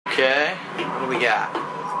What do we got?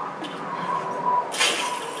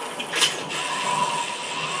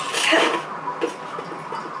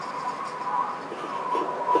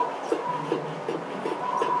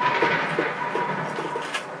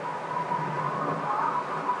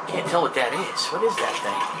 Can't tell what that is. What is that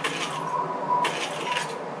thing?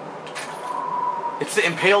 It's the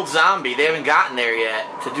impaled zombie. They haven't gotten there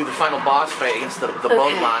yet to do the final boss fight against the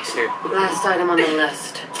bug monster. Last item on the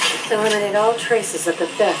list. Eliminate all traces of the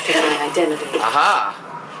theft of my identity. Aha!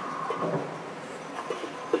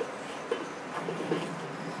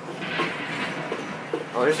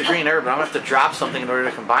 Oh, there's a green herb, but I'm gonna have to drop something in order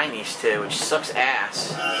to combine these two, which sucks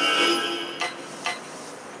ass.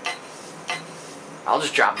 I'll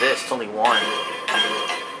just drop this. It's only one.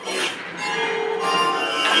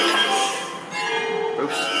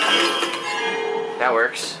 Oops. That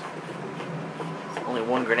works. Only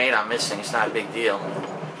one grenade I'm missing. It's not a big deal.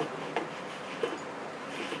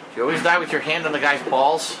 Do you always die with your hand on the guy's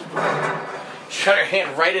balls? Shut your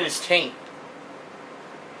hand right in his taint.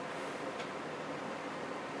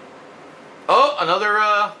 Oh, another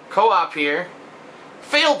co-op here.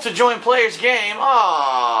 Failed to join player's game.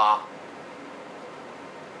 Aww.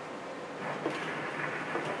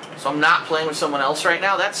 So I'm not playing with someone else right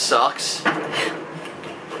now? That sucks.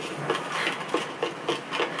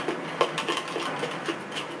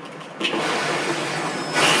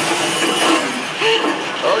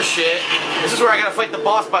 Oh shit. This is where I gotta fight the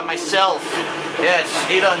boss by myself. Yeah, it's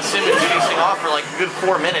Ada and Simmons facing off for like a good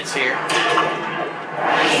 4 minutes here.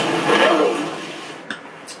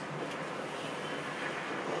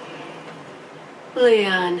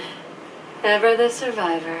 Leon, ever the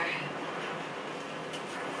survivor.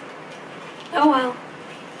 Oh well.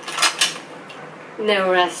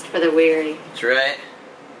 No rest for the weary. That's right.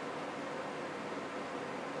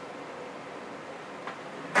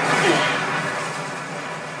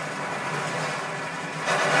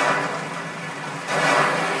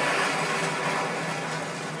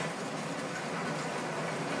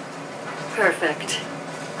 Perfect.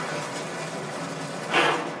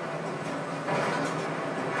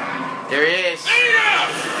 There he is.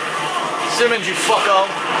 Simmons, you fucko.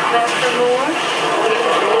 Back for more?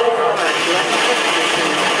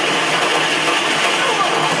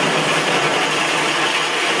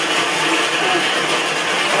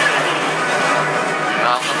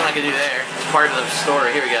 Well, nothing I can do there. It's part of the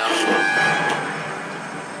story. Here we go.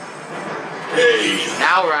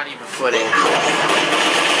 Now we're on even footing.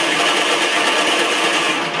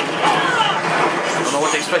 I don't know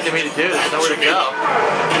what they expected me to do. There's nowhere to go.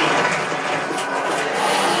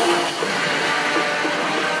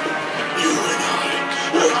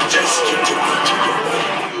 Destined to be together.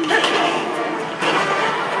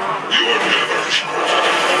 You are never.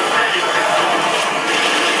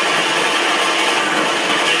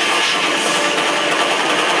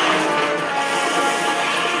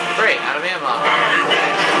 Great, out of ammo.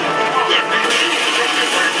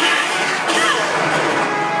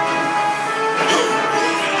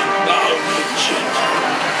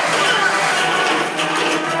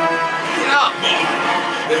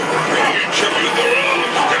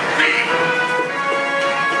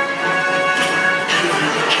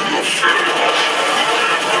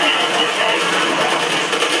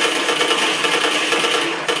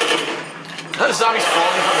 The zombie's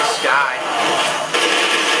falling from the sky.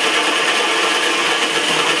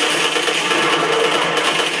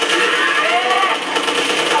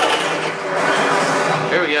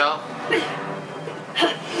 Here we go.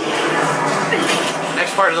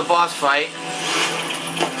 Next part of the boss fight.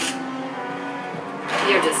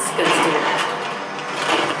 You're disgusting.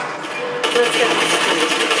 Let's get this straight.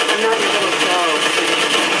 I'm not your little dog.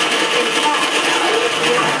 In fact, the only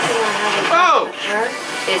thing I have in her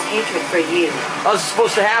is hatred for you. How's this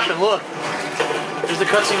supposed to happen? Look. There's the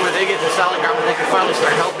cutscene where they get to solid ground and they can finally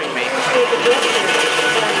start helping me. Look at this.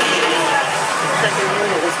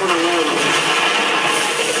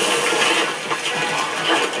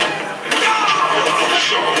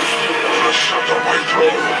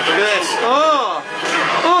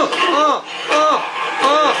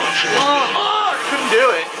 I couldn't do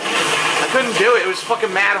it. I couldn't do it. It was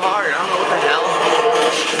fucking mad hard. I don't know what the hell.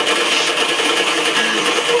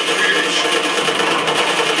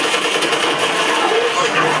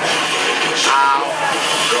 Ow.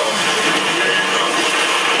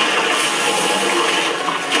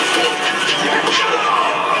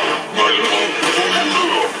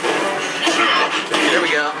 There we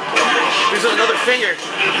go. Use another finger. I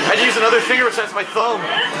had to use another finger besides my thumb.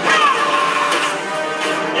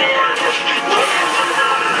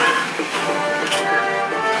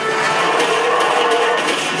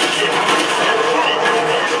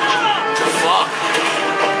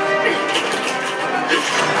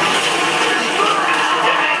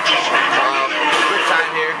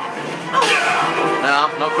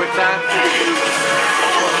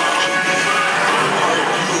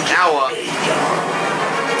 Now what?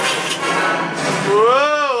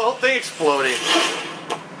 Whoa, the whole thing exploded.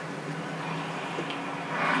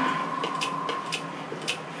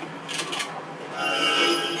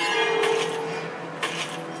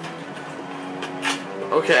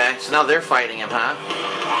 Okay, so now they're fighting him, huh?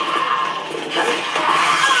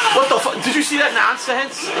 What the fuck? Did you see that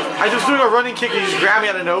nonsense? I was doing a running kick and he just grabbed me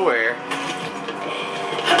out of nowhere.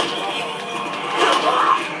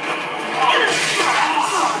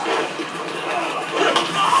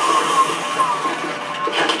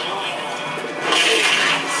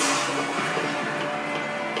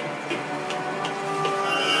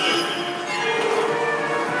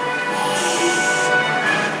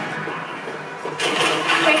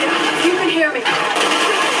 You can hear me.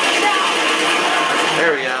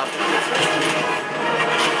 There we go.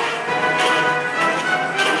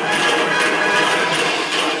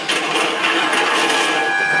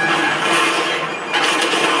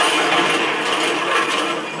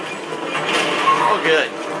 Oh, good.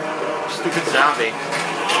 Stupid zombie.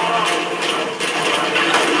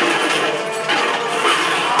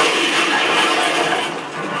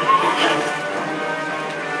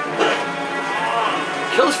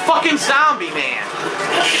 Kill this fucking zombie, man.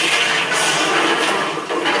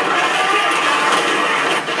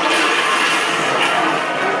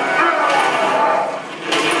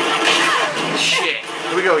 Shit.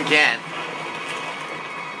 Here we go again.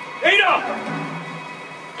 Ada!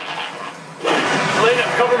 Elena,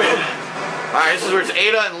 cover me. Alright, this is where it's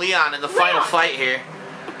Ada and Leon in the final fight here.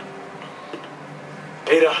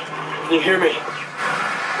 Ada, can you hear me?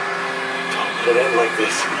 Don't let it end like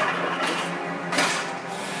this.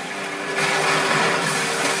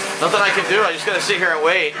 Nothing I can do, I just gotta sit here and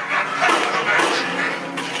wait.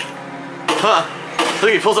 Huh.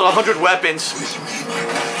 Look, he pulls out 100 weapons.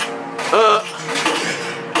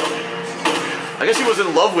 I guess he was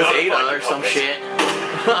in love with Ada or some shit.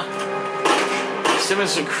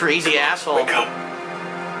 Simmons is a crazy asshole. Wake up.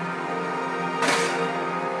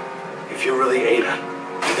 If you're really Ada,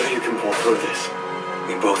 you know you can pull through this.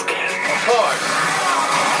 We both can. Of course.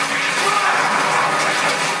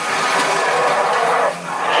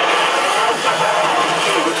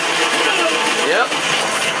 Yep.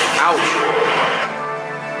 Ouch.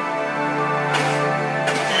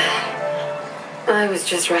 I was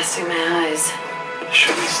just resting my eyes.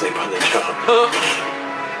 Shouldn't sleep on the job.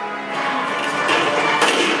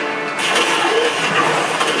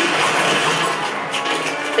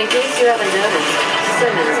 In case you haven't noticed,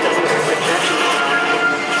 Simmons doesn't work with judgment.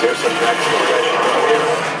 Is there some backstory I should know here?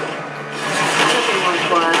 Nothing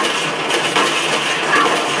worthwhile.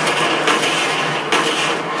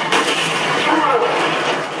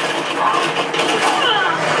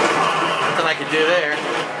 Nothing I could do there.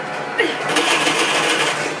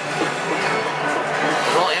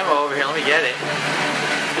 There's all ammo over here, let me get it.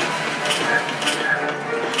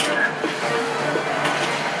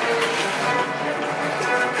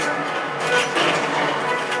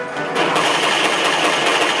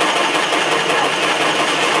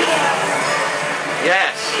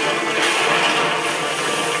 Yes.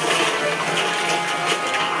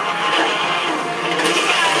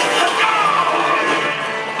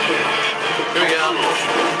 Here we go.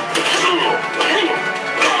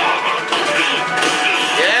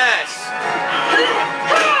 Yes.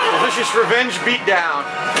 Delicious revenge beatdown.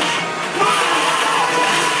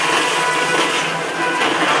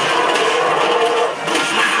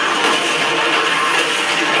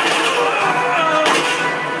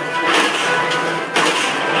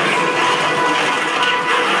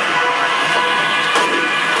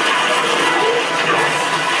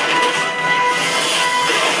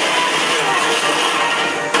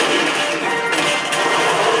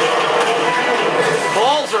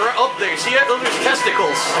 Up there, see that? Those are his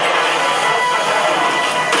testicles.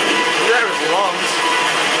 See that? His lungs.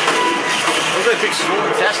 Those are big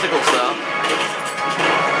swollen testicles, though.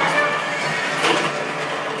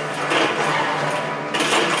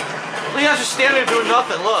 Leon's just standing there doing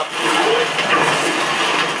nothing. Look.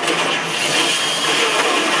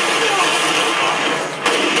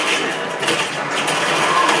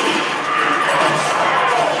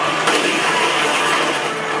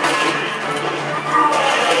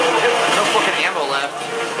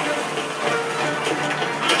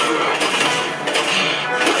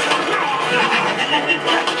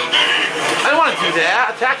 I don't want to do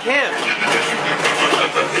that. Attack him.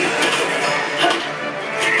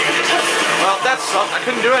 Well, that sucked. I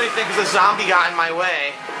couldn't do anything because the zombie got in my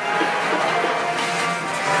way.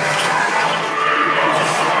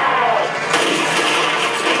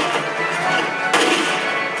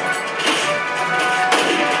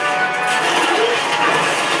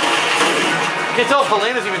 can't tell if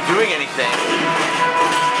Helena's even doing anything.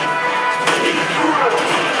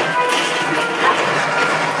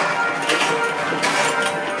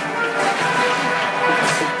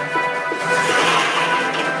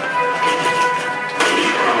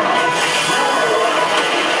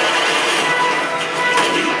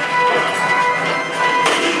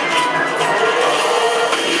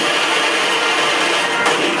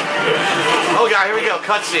 Oh god, here we go,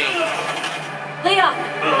 cutscene.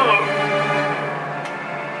 Leon!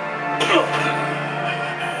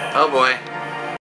 Oh boy.